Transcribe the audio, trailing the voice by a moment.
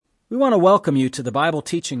We want to welcome you to the Bible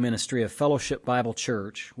teaching ministry of Fellowship Bible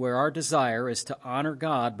Church, where our desire is to honor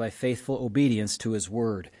God by faithful obedience to His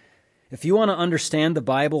Word. If you want to understand the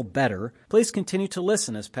Bible better, please continue to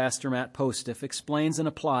listen as Pastor Matt Postiff explains and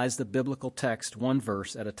applies the biblical text one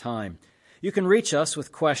verse at a time. You can reach us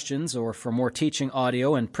with questions or for more teaching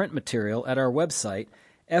audio and print material at our website,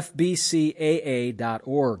 fbcaa.org.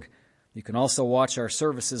 You can also watch our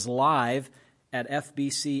services live at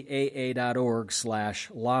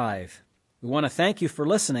fbcaa.org/live. We want to thank you for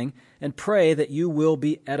listening and pray that you will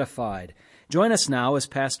be edified. Join us now as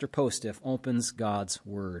Pastor Postiff opens God's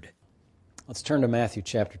Word. Let's turn to Matthew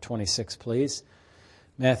chapter 26, please.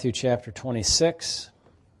 Matthew chapter 26.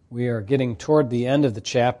 We are getting toward the end of the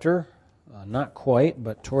chapter. Not quite,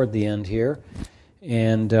 but toward the end here.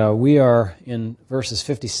 And we are in verses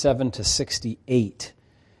 57 to 68.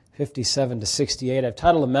 57 to 68. I've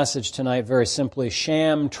titled the message tonight very simply,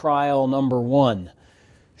 Sham Trial Number 1.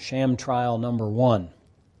 Sham Trial Number 1.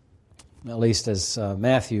 At least as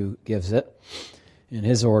Matthew gives it in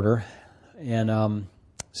his order. And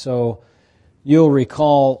so you'll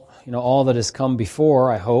recall, all that has come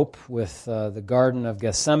before, I hope, with the Garden of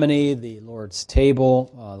Gethsemane, the Lord's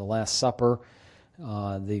table, the Last Supper,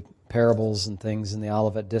 the parables and things in the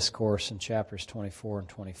Olivet Discourse in chapters 24 and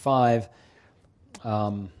 25.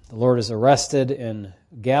 The Lord is arrested in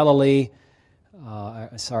Galilee.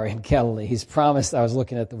 In Galilee. He's promised, I was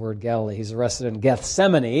looking at the word Galilee. He's arrested in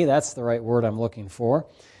Gethsemane. That's the right word I'm looking for.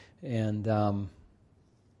 And that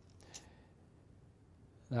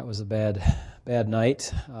was a bad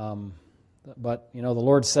night. But, the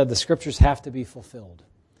Lord said the Scriptures have to be fulfilled.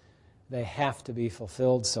 They have to be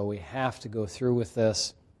fulfilled, so we have to go through with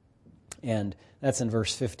this. And that's in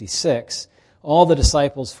verse 56. All the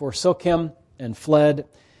disciples forsook Him and fled,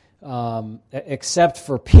 except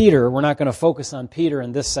for Peter. We're not going to focus on Peter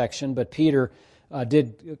in this section, but Peter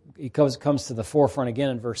comes to the forefront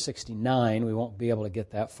again in verse 69. We won't be able to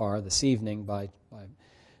get that far this evening by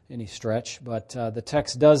any stretch, but the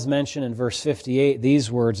text does mention in verse 58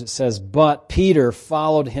 these words. It says, "But Peter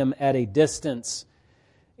followed him at a distance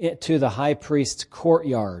to the high priest's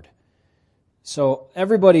courtyard." So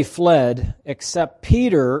everybody fled except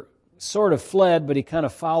Peter. Sort of fled, but he kind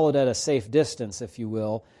of followed at a safe distance, if you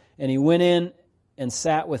will. And he went in and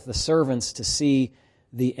sat with the servants to see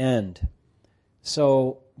the end.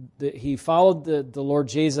 So he followed the Lord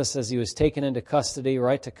Jesus as he was taken into custody,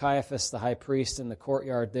 right to Caiaphas, the high priest, in the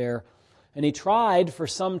courtyard there. And he tried for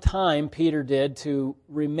some time, Peter did, to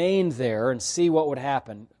remain there and see what would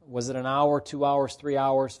happen. Was it an hour, 2 hours, 3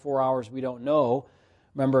 hours, 4 hours? We don't know.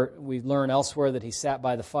 Remember, we learn elsewhere that he sat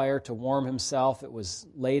by the fire to warm himself. It was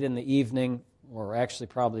late in the evening, or actually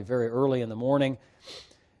probably very early in the morning.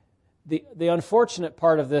 The unfortunate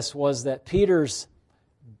part of this was that Peter's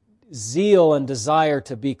zeal and desire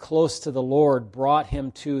to be close to the Lord brought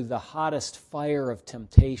him to the hottest fire of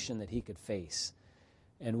temptation that he could face.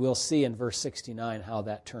 And we'll see in verse 69 how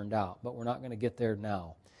that turned out, but we're not going to get there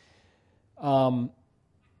now.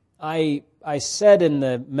 I said in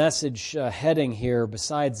the message heading here,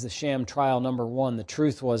 besides the sham trial number 1, the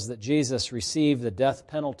truth was that Jesus received the death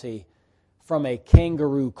penalty from a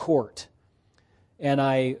kangaroo court. And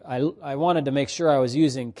I wanted to make sure I was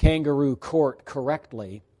using kangaroo court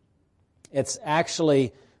correctly. It's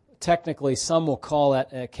actually, technically, some will call it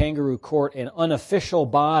a kangaroo court, an unofficial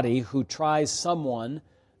body who tries someone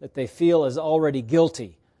that they feel is already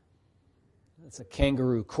guilty. It's a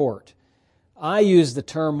kangaroo court. I use the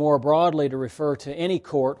term more broadly to refer to any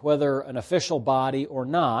court, whether an official body or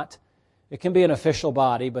not. It can be an official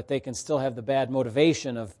body, but they can still have the bad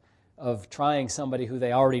motivation of trying somebody who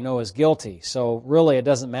they already know is guilty. So really, it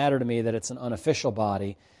doesn't matter to me that it's an unofficial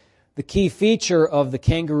body. The key feature of the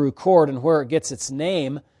kangaroo court and where it gets its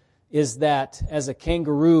name is that as a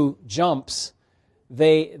kangaroo jumps,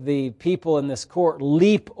 the people in this court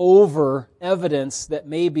leap over evidence that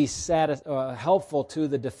may be helpful to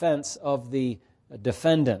the defense of the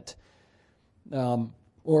defendant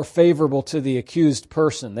or favorable to the accused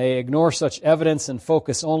person. They ignore such evidence and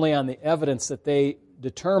focus only on the evidence that they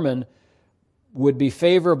determine would be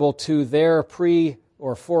favorable to their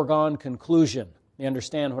or foregone conclusion. You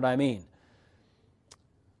understand what I mean?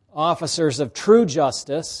 Officers of true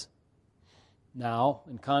justice, now,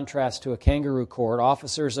 in contrast to a kangaroo court,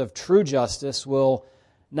 officers of true justice will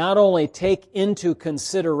not only take into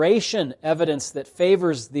consideration evidence that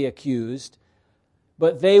favors the accused,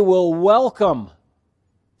 but they will welcome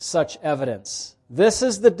such evidence. This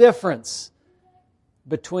is the difference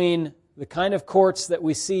between the kind of courts that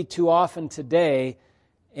we see too often today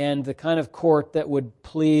and the kind of court that would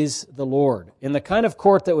please the Lord. In the kind of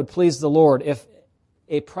court that would please the Lord, if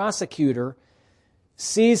a prosecutor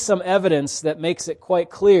sees some evidence that makes it quite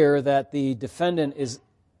clear that the defendant is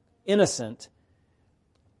innocent,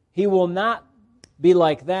 he will not be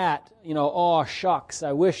like that, oh, shucks,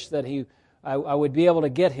 I wish that I would be able to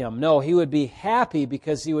get him. No, he would be happy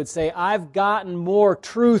because he would say, I've gotten more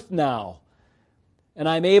truth now, and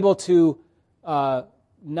I'm able to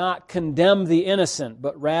not condemn the innocent,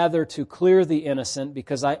 but rather to clear the innocent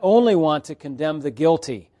because I only want to condemn the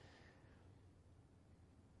guilty.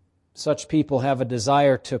 Such people have a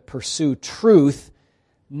desire to pursue truth,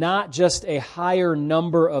 not just a higher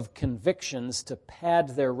number of convictions to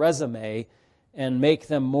pad their resume and make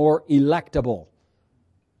them more electable.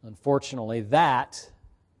 Unfortunately, that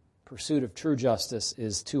pursuit of true justice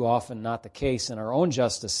is too often not the case in our own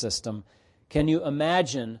justice system. Can you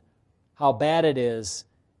imagine how bad it is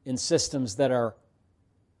in systems that are,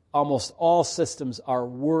 almost all systems are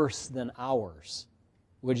worse than ours?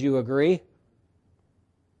 Would you agree?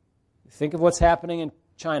 Think of what's happening in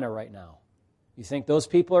China right now. You think those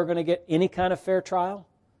people are going to get any kind of fair trial?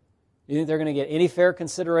 You think they're going to get any fair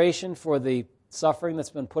consideration for the suffering that's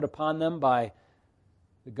been put upon them by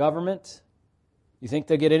the government? You think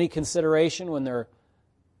they'll get any consideration when their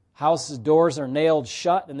houses' doors are nailed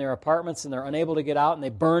shut in their apartments and they're unable to get out and they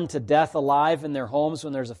burn to death alive in their homes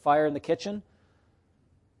when there's a fire in the kitchen?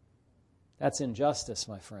 That's injustice,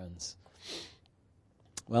 my friends.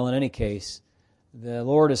 Well, in any case, the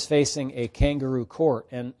Lord is facing a kangaroo court,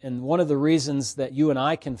 and one of the reasons that you and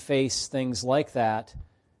I can face things like that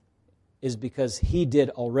is because He did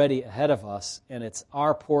already ahead of us, and it's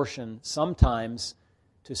our portion sometimes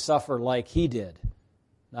to suffer like He did.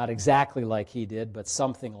 Not exactly like He did, but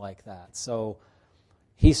something like that. So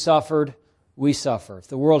He suffered, we suffer. If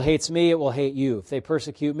the world hates me, it will hate you. If they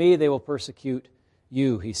persecute me, they will persecute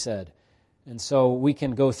you, He said. And so we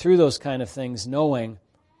can go through those kind of things knowing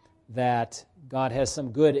that God has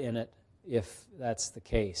some good in it if that's the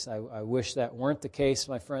case. I wish that weren't the case,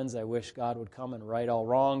 my friends. I wish God would come and right all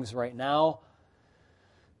wrongs right now,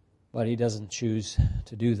 but He doesn't choose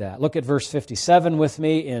to do that. Look at verse 57 with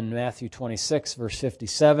me in Matthew 26, verse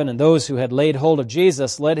 57. And those who had laid hold of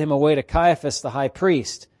Jesus led Him away to Caiaphas the high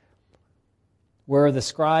priest, where the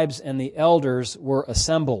scribes and the elders were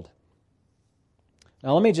assembled.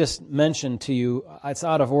 Now let me just mention to you, it's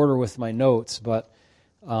out of order with my notes, but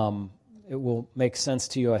it will make sense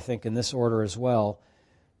to you, I think, in this order as well.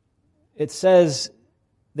 It says,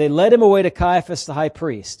 they led Him away to Caiaphas the high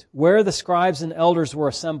priest, where the scribes and elders were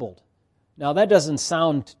assembled. Now that doesn't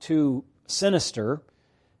sound too sinister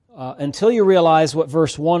until you realize what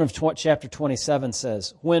verse 1 of chapter 27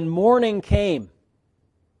 says. When morning came,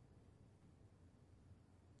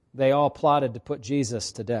 they all plotted to put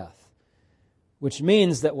Jesus to death, which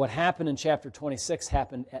means that what happened in chapter 26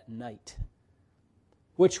 happened at night,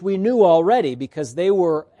 which we knew already because they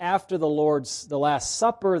were after the Last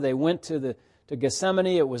Supper. They went to Gethsemane.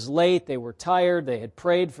 It was late. They were tired. They had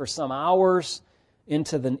prayed for some hours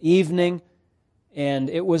into the evening, and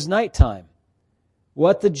it was nighttime.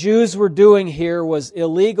 What the Jews were doing here was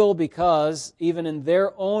illegal because even in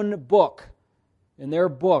their own book, in their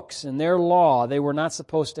books, in their law, they were not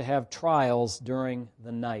supposed to have trials during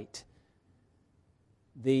the night.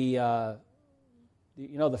 The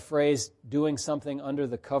phrase, doing something under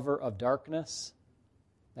the cover of darkness?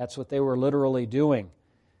 That's what they were literally doing.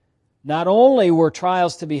 Not only were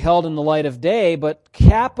trials to be held in the light of day, but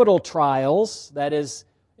capital trials, that is,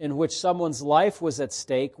 in which someone's life was at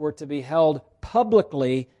stake, were to be held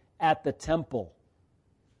publicly at the temple.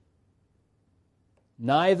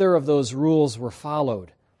 Neither of those rules were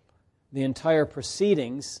followed. The entire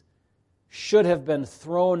proceedings should have been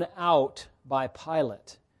thrown out by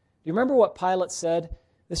Pilate. Do you remember what Pilate said?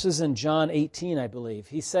 This was in John 18, I believe.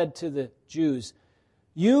 He said to the Jews,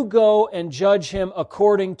 "You go and judge him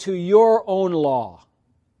according to your own law."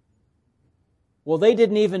 Well, they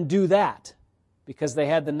didn't even do that because they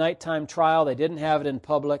had the nighttime trial. They didn't have it in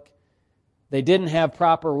public. They didn't have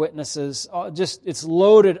proper witnesses. It's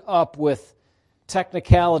loaded up with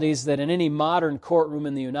technicalities that in any modern courtroom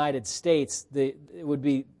in the United States, it would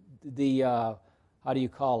be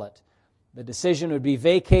the decision would be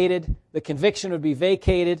vacated, the conviction would be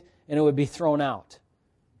vacated, and it would be thrown out.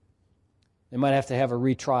 They might have to have a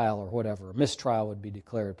retrial or whatever. A mistrial would be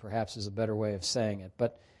declared, perhaps is a better way of saying it.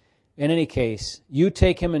 But in any case, you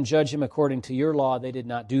take him and judge him according to your law. They did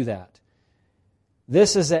not do that.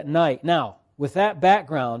 This is at night. Now, with that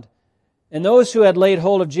background, and those who had laid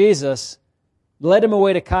hold of Jesus led him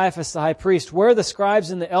away to Caiaphas the high priest, where the scribes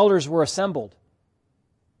and the elders were assembled.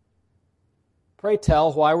 Pray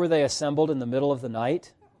tell, why were they assembled in the middle of the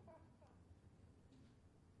night?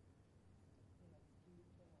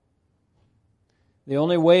 The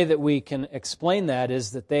only way that we can explain that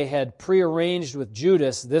is that they had prearranged with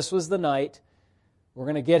Judas, this was the night, we're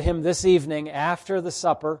going to get him this evening after the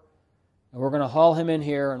supper, and we're going to haul him in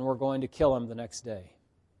here and we're going to kill him the next day.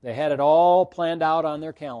 They had it all planned out on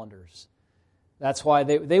their calendars. That's why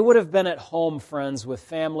they would have been at home, friends, with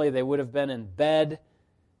family. They would have been in bed,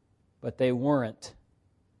 but they weren't.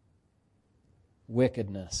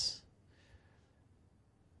 Wickedness.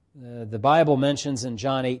 The Bible mentions in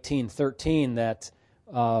John 18:13 that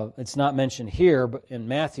it's not mentioned here but in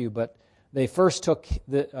Matthew, but they first took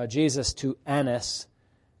Jesus to Annas.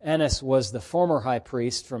 Annas was the former high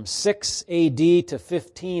priest from 6 A.D. to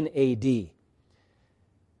 15 A.D.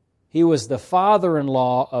 He was the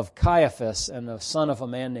father-in-law of Caiaphas and the son of a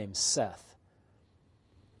man named Seth.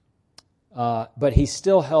 But he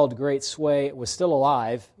still held great sway, was still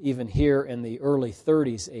alive, even here in the early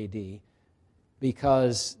 30s A.D.,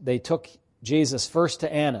 because they took Jesus first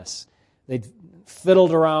to Annas. They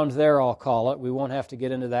fiddled around there, I'll call it. We won't have to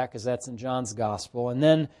get into that because that's in John's Gospel. And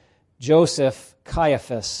then Joseph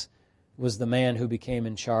Caiaphas was the man who became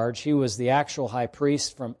in charge. He was the actual high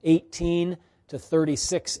priest from 18 to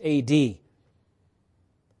 36 A.D.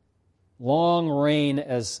 Long reign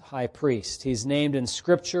as high priest. He's named in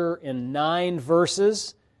Scripture in 9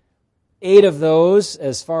 verses. 8 of those,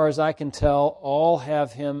 as far as I can tell, all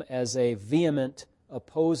have him as a vehement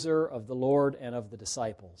opposer of the Lord and of the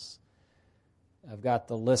disciples. I've got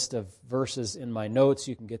the list of verses in my notes.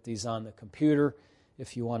 You can get these on the computer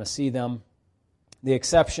if you want to see them. The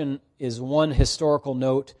exception is one historical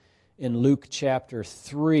note in Luke chapter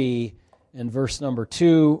 3 and verse number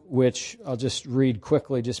 2, which I'll just read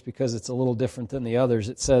quickly just because it's a little different than the others.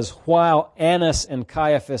 It says, "While Annas and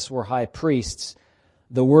Caiaphas were high priests,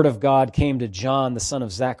 the word of God came to John, the son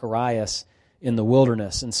of Zacharias, in the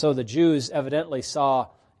wilderness." And so the Jews evidently saw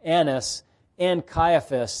Annas and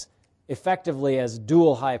Caiaphas effectively as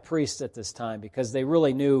dual high priests at this time, because they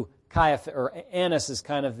really knew Annas is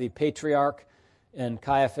kind of the patriarch, and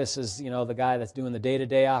Caiaphas is, the guy that's doing the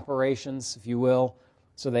day-to-day operations, if you will.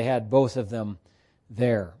 So they had both of them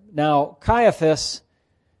there. Now, Caiaphas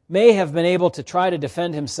may have been able to try to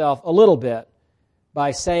defend himself a little bit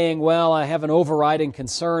by saying, well, I have an overriding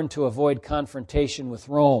concern to avoid confrontation with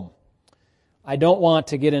Rome. I don't want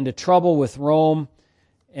to get into trouble with Rome.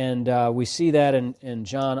 And we see that in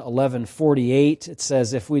John 11:48. It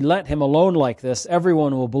says, "If we let him alone like this,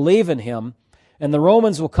 everyone will believe in him, and the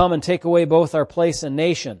Romans will come and take away both our place and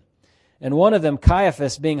nation." And one of them,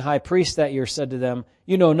 Caiaphas, being high priest that year, said to them,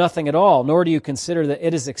 "You know nothing at all, nor do you consider that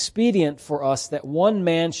it is expedient for us that one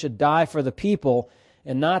man should die for the people,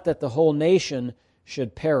 and not that the whole nation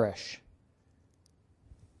should perish."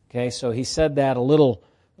 Okay, so he said that a little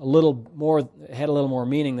more, had a little more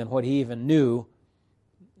meaning than what he even knew.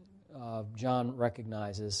 John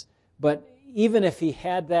recognizes. But even if he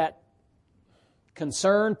had that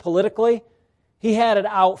concern politically, he had it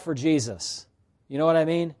out for Jesus. You know what I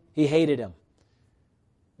mean? He hated him.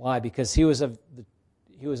 Why? Because he was of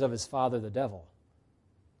his father, the devil.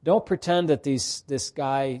 Don't pretend that this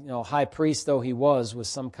guy, high priest though he was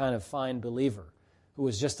some kind of fine believer who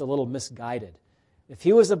was just a little misguided. If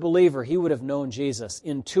he was a believer, he would have known Jesus.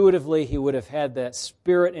 Intuitively, he would have had that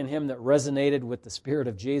spirit in him that resonated with the spirit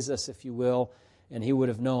of Jesus, if you will, and he would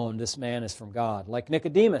have known this man is from God, like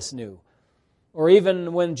Nicodemus knew. Or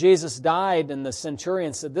even when Jesus died and the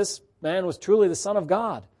centurion said, this man was truly the Son of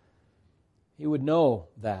God, he would know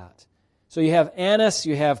that. So you have Annas,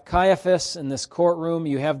 you have Caiaphas in this courtroom,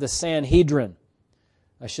 you have the Sanhedrin.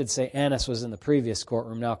 I should say Annas was in the previous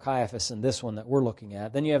courtroom, now Caiaphas in this one that we're looking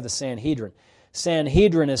at. Then you have the Sanhedrin.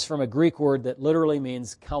 Sanhedrin is from a Greek word that literally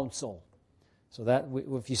means council. So that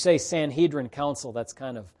if you say Sanhedrin council, that's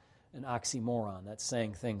kind of an oxymoron. That's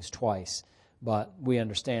saying things twice. But we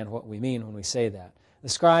understand what we mean when we say that. The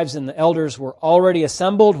scribes and the elders were already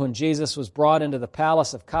assembled when Jesus was brought into the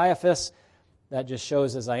palace of Caiaphas. That just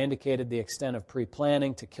shows, as I indicated, the extent of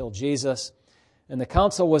pre-planning to kill Jesus. And the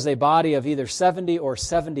council was a body of either 70 or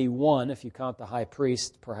 71, if you count the high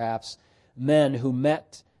priest, perhaps, men who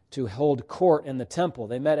met to hold court in the temple.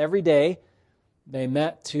 They met every day. They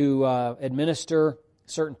met to administer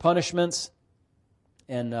certain punishments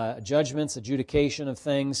and judgments, adjudication of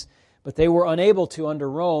things, but they were unable to, under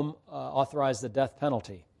Rome, authorize the death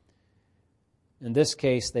penalty. In this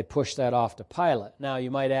case, they pushed that off to Pilate. Now,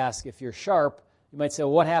 you might ask, if you're sharp, you might say,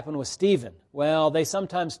 well, what happened with Stephen? Well, they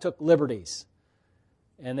sometimes took liberties,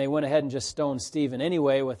 and they went ahead and just stoned Stephen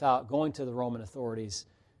anyway without going to the Roman authorities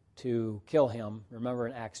to kill him. Remember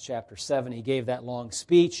in Acts chapter 7, he gave that long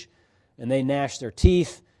speech, and they gnashed their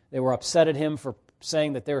teeth. They were upset at him for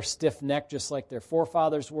saying that they were stiff-necked just like their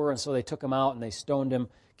forefathers were, and so they took him out and they stoned him,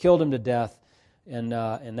 killed him to death. and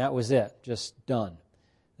that was it, just done.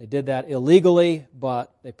 They did that illegally,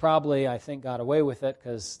 but they probably, I think, got away with it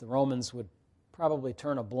because the Romans would probably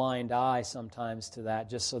turn a blind eye sometimes to that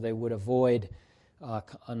just so they would avoid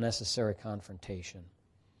unnecessary confrontation.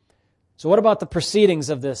 So what about the proceedings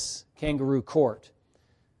of this kangaroo court?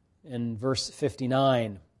 In verse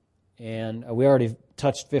 59, and we already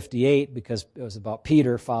touched 58 because it was about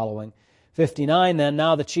Peter following. 59, then,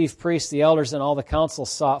 now the chief priests, the elders, and all the council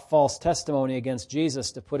sought false testimony against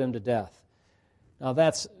Jesus to put him to death. Now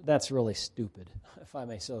that's really stupid, if I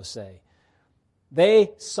may so say.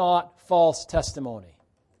 They sought false testimony.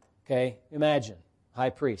 Okay, imagine,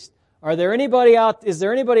 high priest. Is there anybody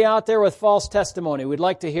out there with false testimony? We'd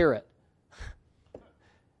like to hear it.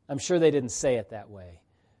 I'm sure they didn't say it that way.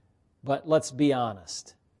 But let's be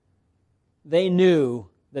honest. They knew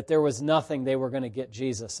that there was nothing they were going to get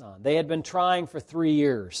Jesus on. They had been trying for 3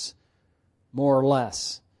 years, more or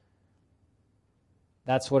less.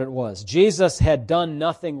 That's what it was. Jesus had done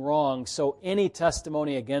nothing wrong, so any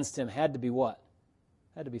testimony against him had to be what?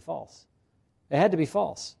 Had to be false. It had to be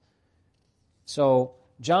false. So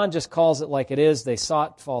John just calls it like it is. They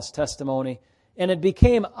sought false testimony. And it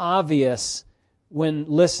became obvious when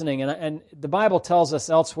listening, and the Bible tells us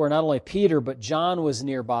elsewhere not only Peter, but John was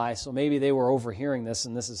nearby, so maybe they were overhearing this,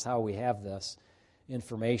 and this is how we have this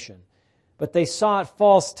information. But they sought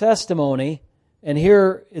false testimony, and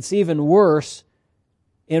here it's even worse,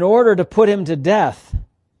 in order to put him to death.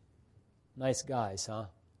 Nice guys, huh?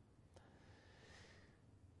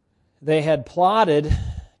 They had plotted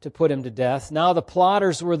to put him to death. Now the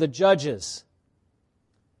plotters were the judges.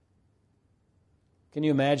 Can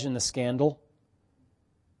you imagine the scandal?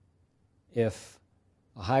 If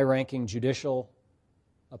a high-ranking judicial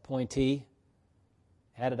appointee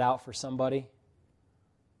had it out for somebody,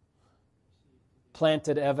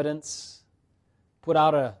 planted evidence, put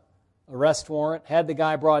out an arrest warrant, had the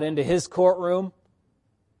guy brought into his courtroom,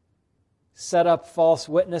 set up false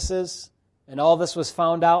witnesses, and all this was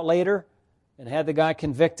found out later, and had the guy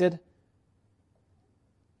convicted,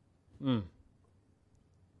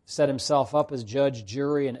 set himself up as judge,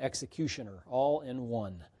 jury, and executioner, all in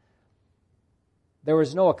one. There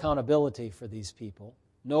was no accountability for these people,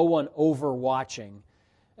 no one overwatching.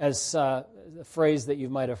 As the phrase that you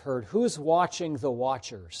might have heard, who's watching the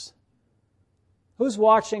watchers? Who's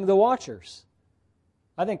watching the watchers?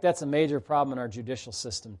 I think that's a major problem in our judicial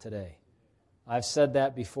system today. I've said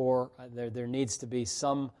that before. There needs to be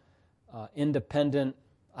some independent,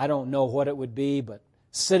 I don't know what it would be, but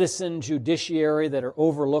citizen judiciary that are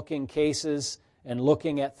overlooking cases and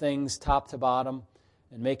looking at things top to bottom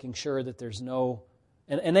and making sure that there's no...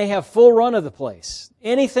 And they have full run of the place.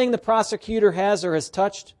 Anything the prosecutor has or has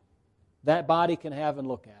touched, that body can have and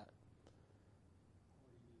look at.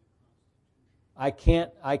 I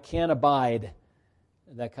can't abide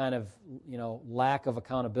that kind of lack of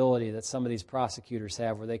accountability that some of these prosecutors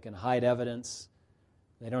have, where they can hide evidence.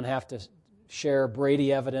 They don't have to share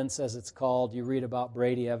Brady evidence, as it's called. You read about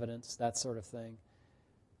Brady evidence, that sort of thing.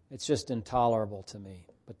 It's just intolerable to me.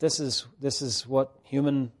 But this is what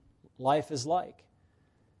human life is like.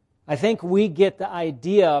 I think we get the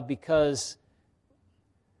idea because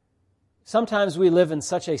sometimes we live in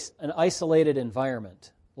such an isolated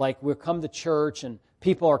environment. Like we come to church and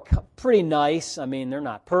people are pretty nice. I mean, they're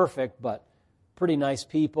not perfect, but pretty nice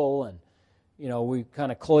people. And, we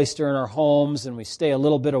kind of cloister in our homes and we stay a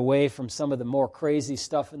little bit away from some of the more crazy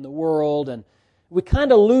stuff in the world. And we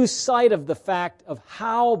kind of lose sight of the fact of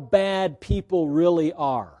how bad people really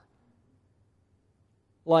are.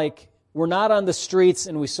 Like, we're not on the streets,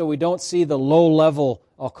 and so we don't see the low-level,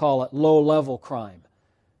 I'll call it low-level crime.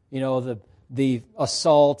 The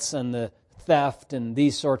assaults and the theft and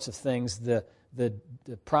these sorts of things, the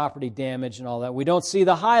property damage and all that. We don't see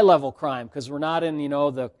the high-level crime because we're not in,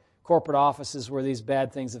 the corporate offices where these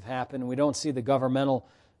bad things have happened. We don't see the governmental,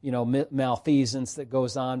 malfeasance that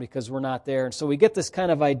goes on because we're not there. And so we get this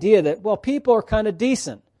kind of idea that, well, people are kind of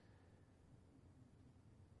decent.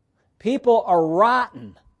 People are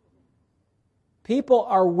rotten. People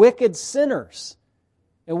are wicked sinners.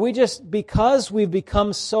 And because we've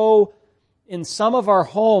become so, in some of our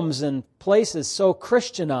homes and places, so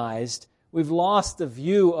Christianized, we've lost the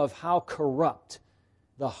view of how corrupt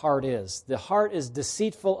the heart is. The heart is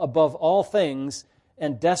deceitful above all things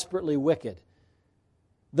and desperately wicked.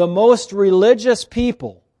 The most religious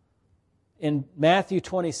people in Matthew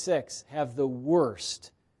 26 have the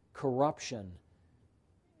worst corruption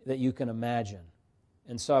that you can imagine.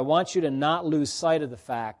 And so I want you to not lose sight of the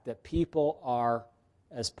fact that people are,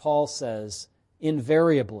 as Paul says,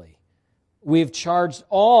 invariably. We've charged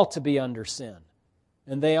all to be under sin,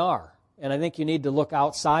 and they are. And I think you need to look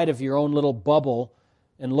outside of your own little bubble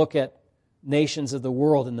and look at nations of the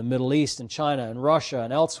world in the Middle East and China and Russia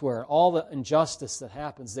and elsewhere, all the injustice that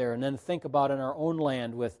happens there, and then think about in our own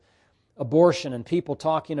land with abortion and people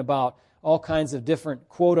talking about all kinds of different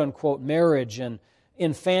quote-unquote marriage and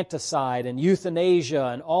infanticide and euthanasia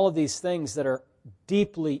and all of these things that are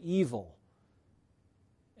deeply evil.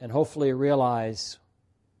 And hopefully realize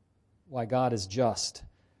why God is just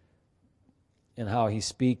in how He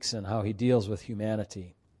speaks and how He deals with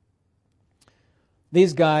humanity.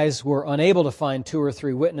 These guys were unable to find 2 or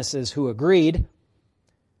 3 witnesses who agreed.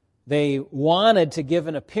 They wanted to give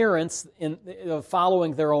an appearance in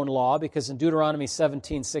following their own law, because in Deuteronomy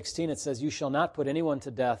 17:16 it says, "You shall not put anyone to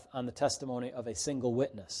death on the testimony of a single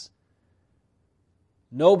witness."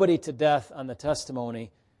 Nobody to death on the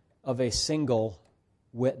testimony of a single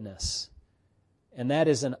witness. And that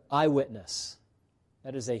is an eyewitness.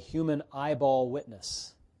 That is a human eyeball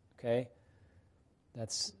witness. Okay?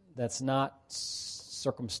 That's not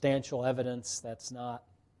circumstantial evidence. That's not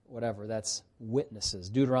whatever. That's witnesses.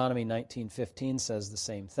 Deuteronomy 19:15 says the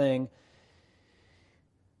same thing.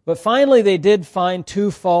 But finally they did find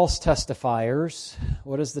 2 false testifiers.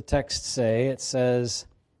 What does the text say? It says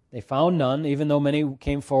they found none. Even though many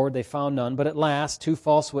came forward, they found none. But at last 2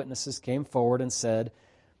 false witnesses came forward and said,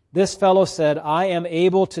 "This fellow said, I am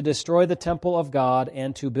able to destroy the temple of God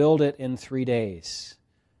and to build it in 3 days."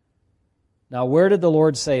 Now, where did the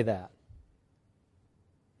Lord say that?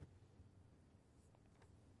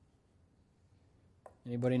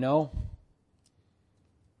 Anybody know?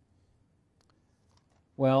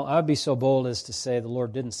 Well, I would be so bold as to say the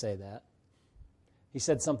Lord didn't say that. He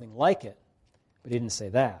said something like it, but He didn't say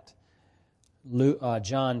that.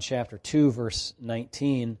 John chapter 2, verse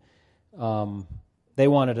 19, they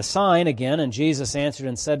wanted a sign again, and Jesus answered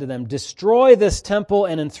and said to them, "Destroy this temple,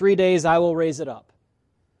 and in 3 days I will raise it up."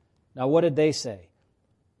 Now, what did they say?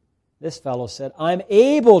 This fellow said, "I'm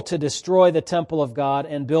able to destroy the temple of God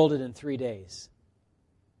and build it in 3 days."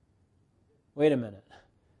 Wait a minute.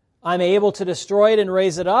 I'm able to destroy it and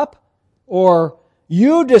raise it up? Or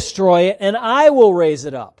you destroy it and I will raise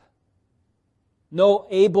it up? No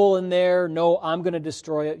able in there, no I'm going to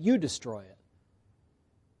destroy it, you destroy it.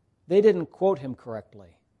 They didn't quote Him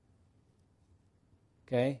correctly.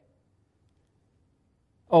 Okay?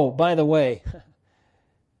 Oh, by the way,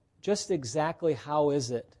 just exactly how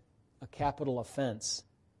is it a capital offense,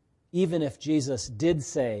 even if Jesus did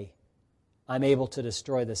say, "I'm able to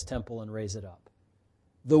destroy this temple and raise it up"?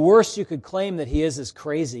 The worst you could claim that He is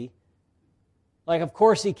crazy. Like, of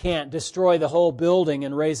course He can't destroy the whole building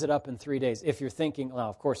and raise it up in 3 days. If you're thinking, well,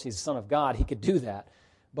 of course He's the Son of God, He could do that.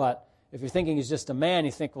 But if you're thinking He's just a man,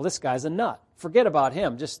 you think, well, this guy's a nut. Forget about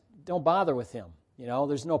Him. Just don't bother with Him. You know,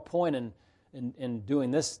 there's no point in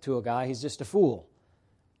doing this to a guy. He's just a fool.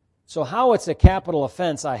 So how it's a capital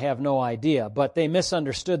offense, I have no idea. But they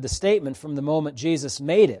misunderstood the statement from the moment Jesus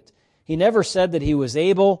made it. He never said that He was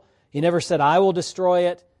able. He never said, "I will destroy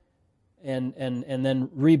it and then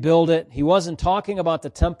rebuild it." He wasn't talking about the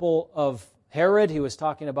temple of Herod. He was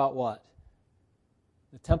talking about what?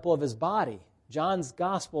 The temple of His body. John's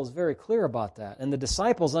gospel is very clear about that. And the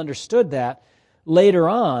disciples understood that later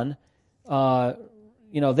on.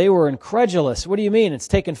 They were incredulous. "What do you mean? It's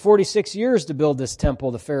taken 46 years to build this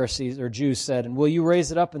temple," the Pharisees or Jews said, "and will you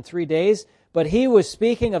raise it up in 3 days?" But He was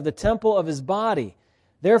speaking of the temple of His body.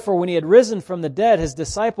 Therefore, when He had risen from the dead, His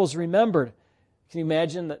disciples remembered. Can you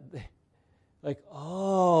imagine that? Like,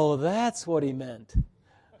 oh, that's what He meant.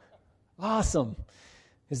 Awesome.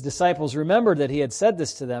 His disciples remembered that He had said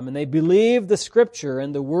this to them, and they believed the Scripture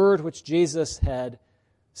and the word which Jesus had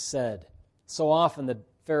said. So often the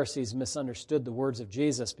Pharisees misunderstood the words of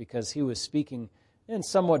Jesus because He was speaking in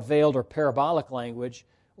somewhat veiled or parabolic language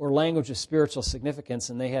or language of spiritual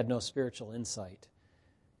significance, and they had no spiritual insight.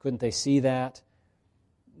 Couldn't they see that?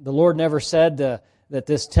 The Lord never said that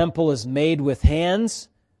this temple is made with hands.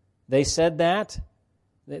 They said that.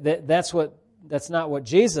 That's not what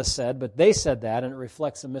Jesus said, but they said that, and it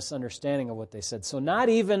reflects a misunderstanding of what they said. So not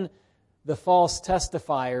even the false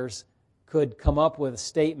testifiers could come up with a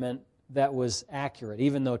statement that was accurate,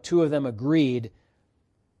 even though 2 of them agreed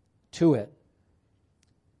to it.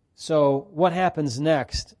 So what happens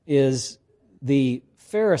next is the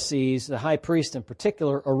Pharisees, the high priest in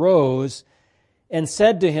particular, arose and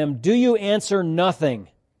said to Him, "Do you answer nothing?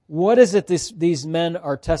 What is it these men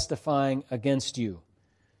are testifying against you?"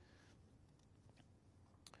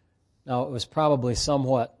 Now, it was probably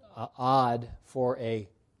somewhat odd for a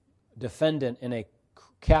defendant in a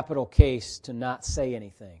capital case to not say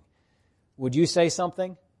anything. Would you say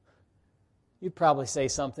something? You'd probably say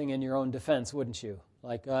something in your own defense, wouldn't you?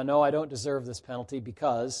 Like, no, I don't deserve this penalty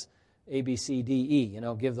because A, B, C, D, E,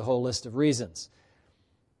 give the whole list of reasons.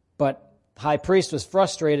 But the high priest was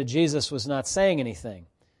frustrated. Jesus was not saying anything.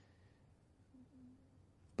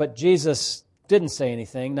 But Jesus didn't say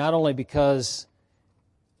anything, not only because,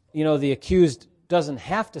 the accused doesn't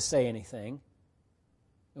have to say anything.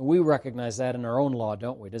 And we recognize that in our own law,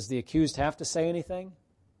 don't we? Does the accused have to say anything?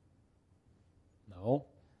 No.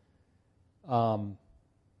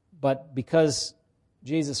 But because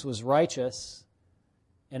Jesus was righteous,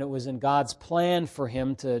 and it was in God's plan for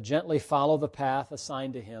him to gently follow the path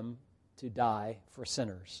assigned to him to die for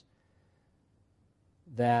sinners,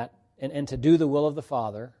 and to do the will of the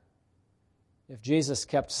Father, if Jesus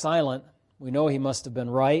kept silent, we know he must have been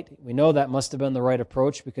right. We know that must have been the right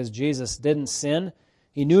approach because Jesus didn't sin.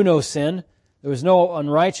 He knew no sin. There was no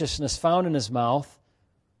unrighteousness found in his mouth.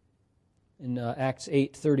 In Acts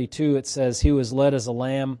 8:32 it says, he was led as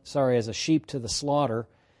a sheep to the slaughter,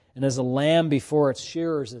 and as a lamb before its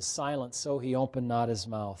shearers is silent, so he opened not his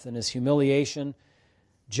mouth. In his humiliation,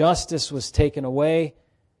 justice was taken away,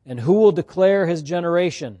 and who will declare his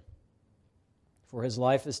generation? For his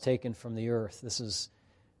life is taken from the earth.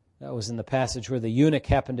 That was in the passage where the eunuch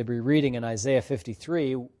happened to be reading in Isaiah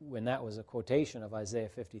 53, when that was a quotation of Isaiah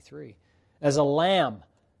 53. As a lamb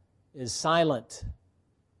is silent,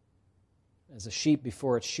 as a sheep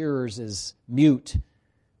before its shearers is mute,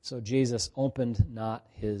 so Jesus opened not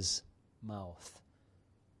his mouth.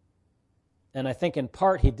 And I think in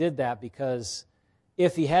part he did that because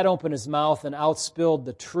if he had opened his mouth and outspilled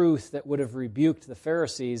the truth that would have rebuked the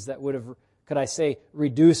Pharisees, that would have,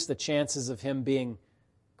 reduced the chances of him being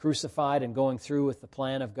crucified and going through with the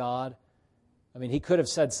plan of God. He could have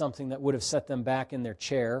said something that would have set them back in their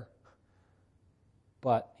chair,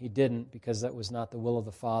 but he didn't because that was not the will of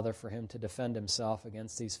the Father for him to defend himself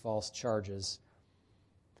against these false charges.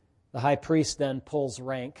 The high priest then pulls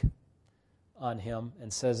rank on him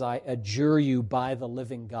and says, I adjure you by the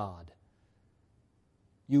living God.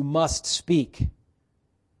 You must speak.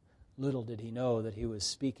 Little did he know that he was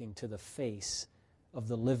speaking to the face of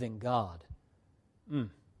the living God.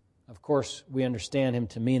 Of course, we understand him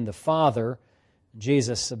to mean the Father,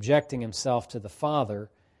 Jesus subjecting himself to the Father.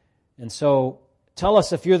 And so, tell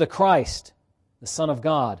us if you're the Christ, the Son of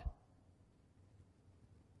God.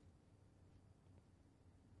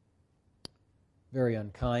 Very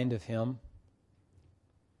unkind of him.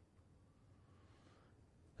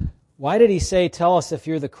 Why did he say, tell us if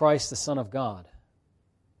you're the Christ, the Son of God?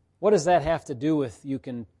 What does that have to do with you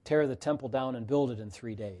can tear the temple down and build it in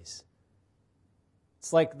 3 days?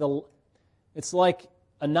 It's like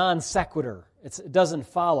a non sequitur. It doesn't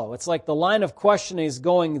follow. It's like the line of questioning is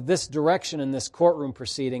going this direction in this courtroom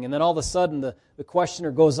proceeding, and then all of a sudden the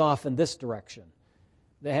questioner goes off in this direction.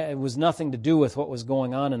 It was nothing to do with what was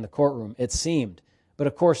going on in the courtroom, it seemed. But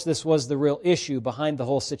of course, this was the real issue behind the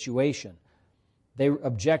whole situation. They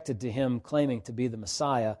objected to him claiming to be the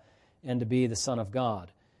Messiah and to be the Son of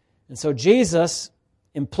God. And so Jesus,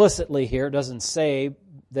 implicitly here, doesn't say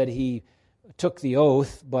that he took the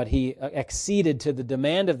oath, but he acceded to the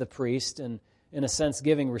demand of the priest and, in a sense,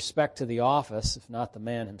 giving respect to the office, if not the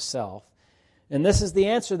man himself. And this is the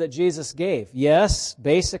answer that Jesus gave. Yes,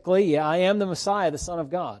 basically, I am the Messiah, the Son of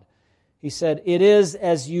God. He said, it is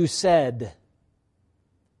as you said.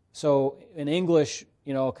 So in English,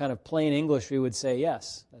 kind of plain English, we would say,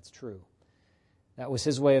 yes, that's true. That was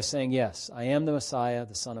his way of saying, yes, I am the Messiah,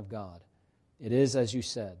 the Son of God. It is as you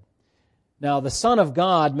said. Now, the Son of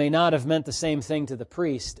God may not have meant the same thing to the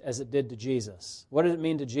priest as it did to Jesus. What did it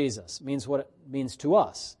mean to Jesus? It means what it means to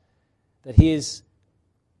us, that he is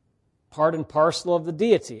part and parcel of the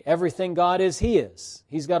deity. Everything God is, he is.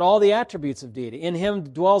 He's got all the attributes of deity. In him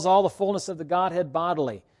dwells all the fullness of the Godhead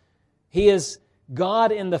bodily. He is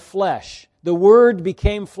God in the flesh. The Word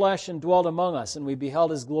became flesh and dwelt among us, and we beheld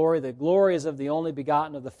his glory. The glory is of the only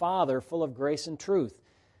begotten of the Father, full of grace and truth.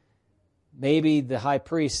 Maybe the high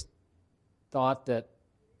priest thought that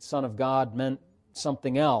Son of God meant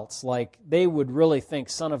something else, like they would really think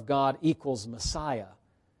Son of God equals Messiah.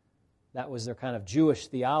 That was their kind of Jewish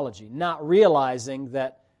theology, not realizing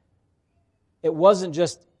that it wasn't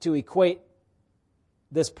just to equate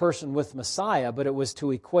this person with Messiah, but it was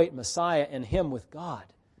to equate Messiah and him with God.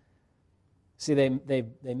 See, they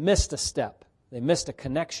missed a step. They missed a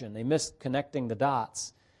connection. They missed connecting the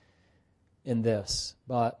dots in this.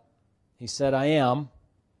 But he said, I am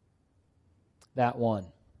that one.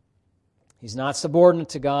 He's not subordinate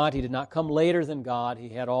to God. He did not come later than God. He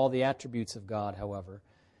had all the attributes of God, however.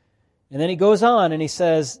 And then he goes on and he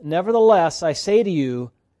says, nevertheless, I say to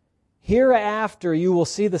you, hereafter you will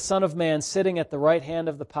see the Son of Man sitting at the right hand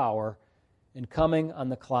of the power and coming on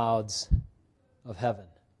the clouds of heaven.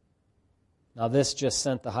 Now this just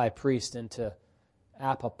sent the high priest into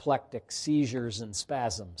apoplectic seizures and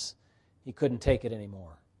spasms. He couldn't take it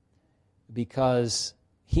anymore because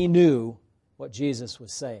he knew what Jesus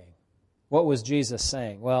was saying. What was Jesus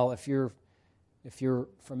saying? Well, if you're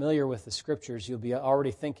familiar with the Scriptures, you'll be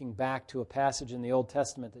already thinking back to a passage in the Old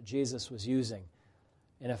Testament that Jesus was using.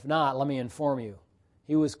 And if not, let me inform you.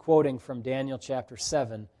 He was quoting from Daniel chapter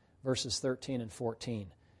 7, verses 13 and 14.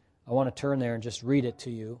 I want to turn there and just read it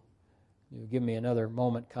to you. You give me another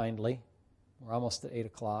moment kindly. We're almost at 8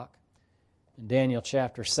 o'clock. In Daniel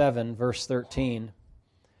chapter 7, verse 13,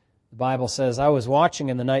 the Bible says, I was watching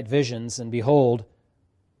in the night visions, and behold,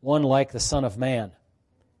 one like the Son of Man,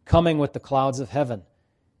 coming with the clouds of heaven.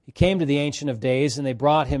 He came to the Ancient of Days, and they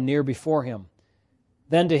brought him near before him.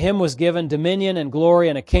 Then to him was given dominion and glory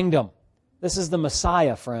and a kingdom. This is the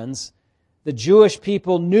Messiah, friends. The Jewish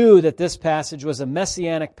people knew that this passage was a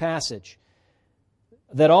messianic passage,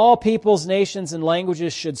 that all peoples, nations, and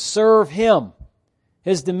languages should serve him.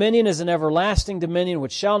 His dominion is an everlasting dominion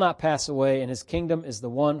which shall not pass away, and his kingdom is the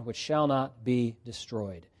one which shall not be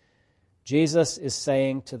destroyed. Jesus is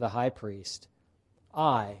saying to the high priest,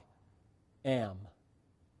 I am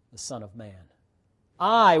the Son of Man.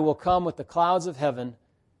 I will come with the clouds of heaven.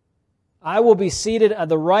 I will be seated at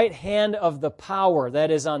the right hand of the power,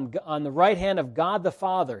 that is on the right hand of God the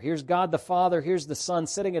Father. Here's God the Father, here's the Son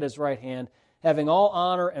sitting at his right hand, having all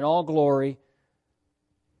honor and all glory,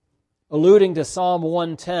 alluding to Psalm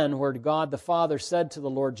 110, where God the Father said to the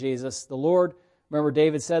Lord Jesus, the Lord, remember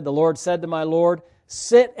David said, the Lord said to my Lord,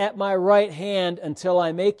 sit at my right hand until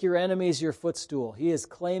I make your enemies your footstool. He is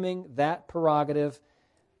claiming that prerogative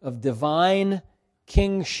of divine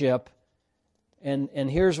kingship. And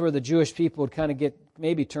here's where the Jewish people would kind of get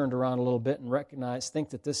maybe turned around a little bit and think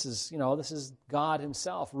that this is God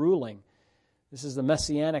himself ruling. This is the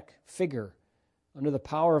messianic figure under the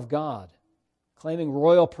power of God, claiming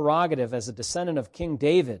royal prerogative as a descendant of King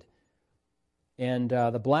David. And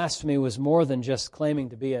the blasphemy was more than just claiming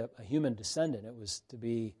to be a human descendant. It was to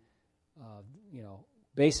be,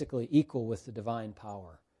 basically equal with the divine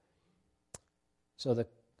power. So the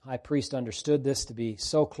high priest understood this to be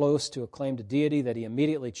so close to a claim to deity that he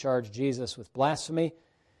immediately charged Jesus with blasphemy.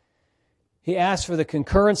 He asked for the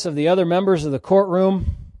concurrence of the other members of the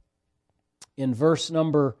courtroom. In verse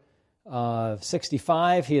number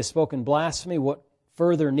 65, he has spoken blasphemy. What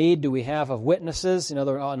further need do we have of witnesses?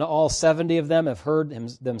 All 70 of them have heard him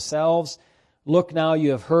themselves. Look now,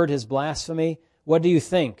 you have heard his blasphemy. What do you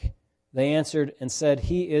think? They answered and said,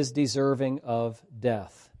 he is deserving of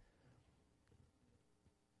death.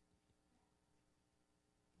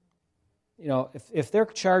 If they're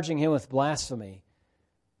charging him with blasphemy,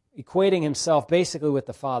 equating himself basically with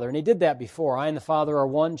the Father, and he did that before. I and the Father are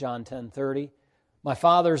one, John 10:30. My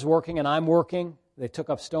Father's working and I'm working. They took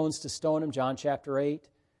up stones to stone him, John chapter 8.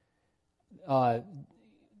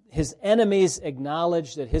 His enemies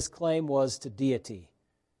acknowledged that his claim was to deity.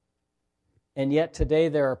 And yet today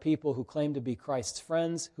there are people who claim to be Christ's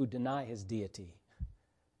friends who deny his deity.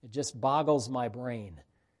 It just boggles my brain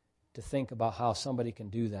to think about how somebody can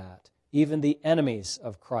do that. Even the enemies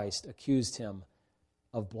of Christ accused him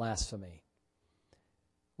of blasphemy.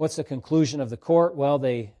 What's the conclusion of the court? Well,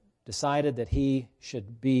 they decided that he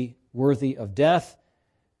should be worthy of death.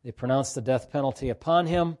 They pronounced the death penalty upon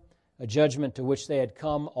him, a judgment to which they had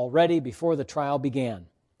come already before the trial began,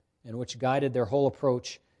 and which guided their whole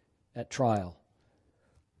approach at trial.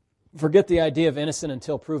 Forget the idea of innocent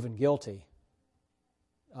until proven guilty.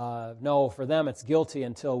 No, for them it's guilty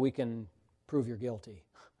until we can prove you're guilty.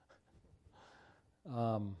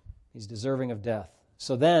 He's deserving of death.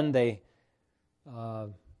 So then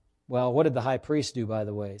what did the high priest do, by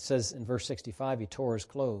the way? It says in verse 65, he tore his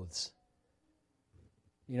clothes.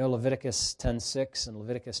 Leviticus 10:6 and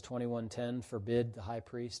Leviticus 21:10 forbid the high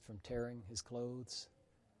priest from tearing his clothes.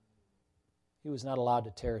 He was not allowed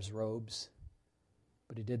to tear his robes,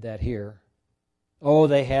 but he did that here. Oh,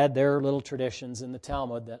 they had their little traditions in the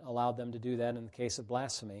Talmud that allowed them to do that in the case of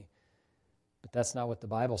blasphemy, but that's not what the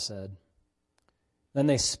Bible said. Then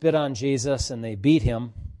they spit on Jesus and they beat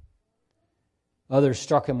him. Others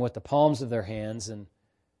struck him with the palms of their hands and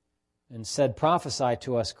said, prophesy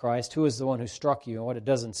to us, Christ. Who is the one who struck you? And what it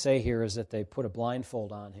doesn't say here is that they put a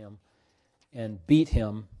blindfold on him and beat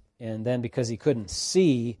him. And then because he couldn't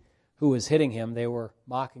see who was hitting him, they were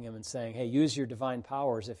mocking him and saying, hey, use your divine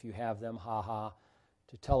powers if you have them,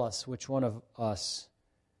 to tell us which one of us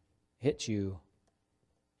hit you.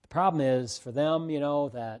 The problem is for them,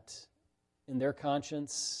 that in their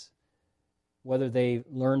conscience, whether they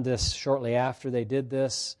learned this shortly after they did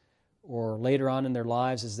this or later on in their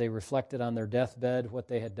lives as they reflected on their deathbed what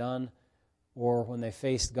they had done, or when they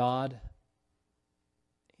faced God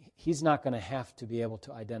he's not going to have to be able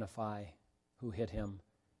to identify who hit him.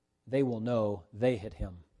 They will know they hit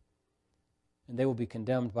him. And they will be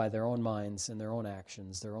condemned by their own minds and their own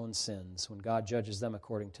actions, their own sins, when God judges them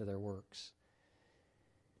according to their works.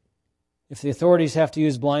 If the authorities have to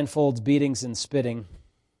use blindfolds, beatings, and spitting,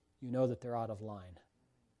 you know that they're out of line.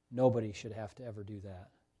 Nobody should have to ever do that.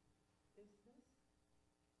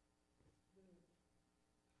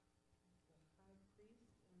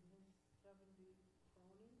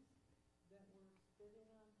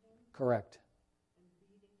 Correct.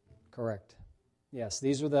 Correct. Yes,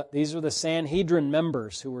 these are the Sanhedrin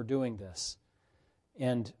members who were doing this,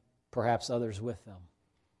 and perhaps others with them.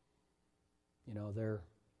 You know, they're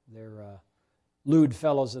lewd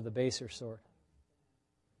fellows of the baser sort.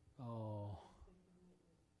 Oh.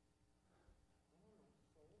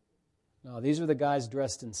 No, these are the guys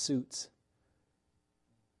dressed in suits.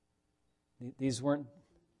 These weren't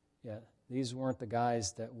the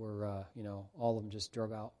guys that were, all of them just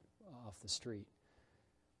drug out off the street.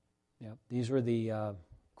 Yeah, these were the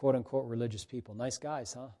quote-unquote religious people. Nice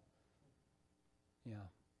guys, huh? Yeah.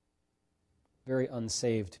 Very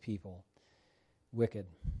unsaved people. Wicked.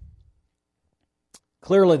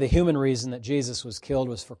 Clearly, the human reason that Jesus was killed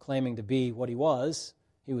was for claiming to be what he was.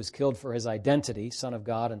 He was killed for his identity, Son of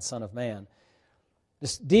God and Son of Man.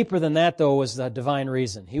 Just deeper than that, though, was the divine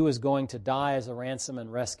reason. He was going to die as a ransom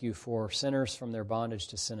and rescue for sinners from their bondage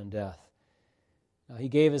to sin and death. Now, he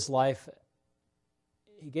gave his life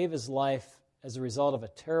as a result of a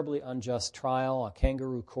terribly unjust trial, a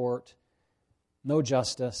kangaroo court, no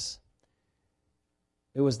justice.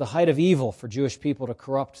 It was the height of evil for Jewish people to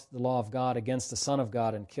corrupt the law of God against the Son of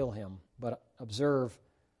God and kill him. But observe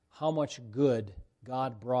how much good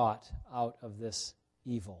God brought out of this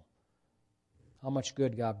evil. How much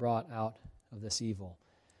good God brought out of this evil.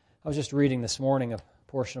 I was just reading this morning a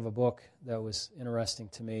portion of a book that was interesting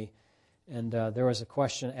to me. And there was a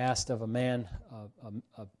question asked of a man,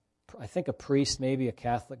 I think a priest, maybe a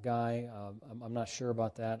Catholic guy, I'm not sure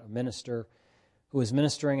about that, a minister, who was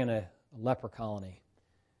ministering in a leper colony.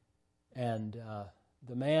 And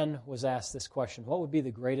the man was asked this question: what would be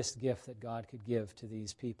the greatest gift that God could give to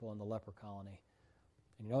these people in the leper colony?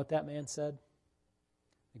 And you know what that man said?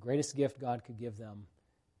 The greatest gift God could give them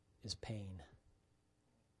is pain.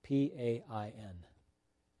 P-A-I-N.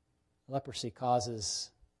 Leprosy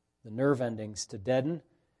causes the nerve endings to deaden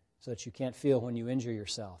so that you can't feel when you injure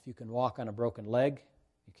yourself. You can walk on a broken leg,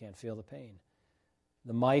 you can't feel the pain.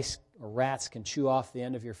 The mice or rats can chew off the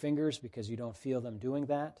end of your fingers because you don't feel them doing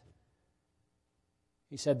that.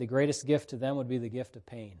 He said the greatest gift to them would be the gift of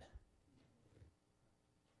pain.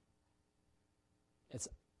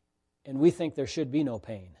 And we think there should be no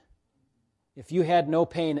pain. If you had no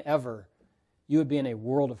pain ever, you would be in a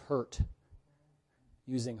world of hurt,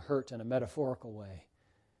 using hurt in a metaphorical way.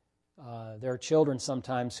 There are children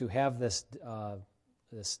sometimes who have this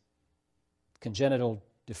congenital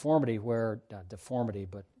deformity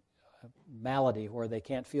malady where they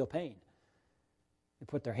can't feel pain. They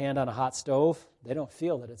put their hand on a hot stove, they don't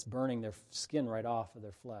feel that it's burning their skin right off of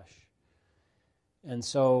their flesh. And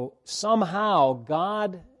so somehow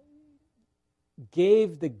God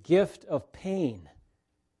gave the gift of pain.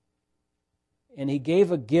 And he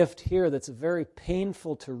gave a gift here that's very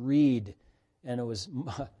painful to read, and it was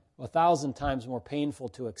 1,000 times more painful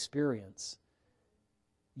to experience.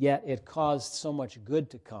 Yet it caused so much good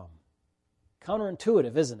to come.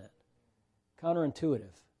 Counterintuitive, isn't it?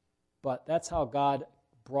 Counterintuitive. But that's how God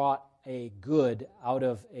brought a good out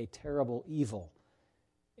of a terrible evil.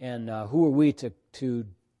 And who are we to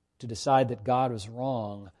decide that God was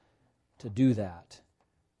wrong to do that?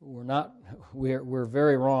 We're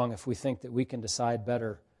very wrong if we think that we can decide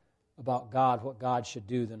better about God, what God should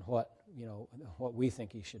do, than what we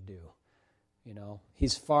think he should do.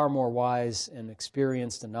 He's far more wise and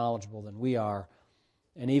experienced and knowledgeable than we are.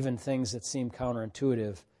 And even things that seem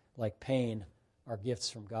counterintuitive, like pain, are gifts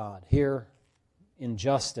from God. Here,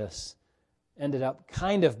 injustice ended up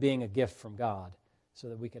kind of being a gift from God so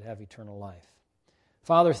that we could have eternal life.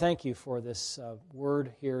 Father, thank you for this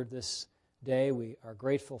word here this day. We are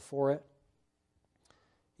grateful for it,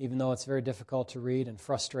 even though it's very difficult to read and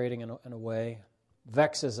frustrating in a way.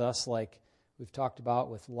 Vexes us, like we've talked about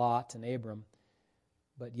with Lot and Abram.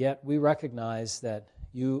 But yet we recognize that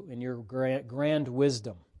you, in your grand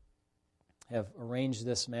wisdom, have arranged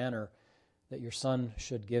this manner that your Son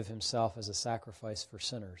should give himself as a sacrifice for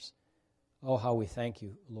sinners. Oh, how we thank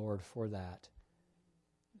you, Lord, for that.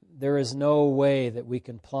 There is no way that we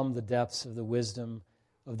can plumb the depths of the wisdom,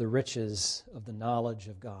 of the riches, of the knowledge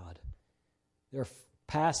of God. They're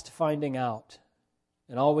past finding out.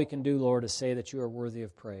 And all we can do, Lord, is say that you are worthy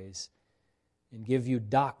of praise. and give you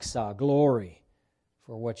doxa, glory,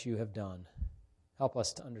 for what you have done. Help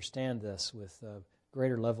us to understand this with a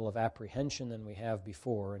greater level of apprehension than we have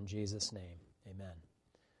before. In Jesus' name, amen.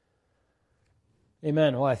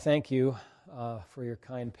 Amen. Well, I thank you for your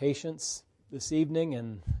kind patience this evening,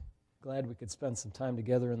 and glad we could spend some time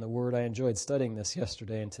together in the Word. I enjoyed studying this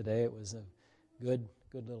yesterday and today. It was a good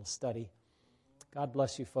little study. God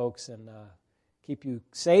bless you folks, and keep you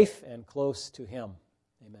safe and close to Him.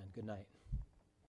 Amen. Good night.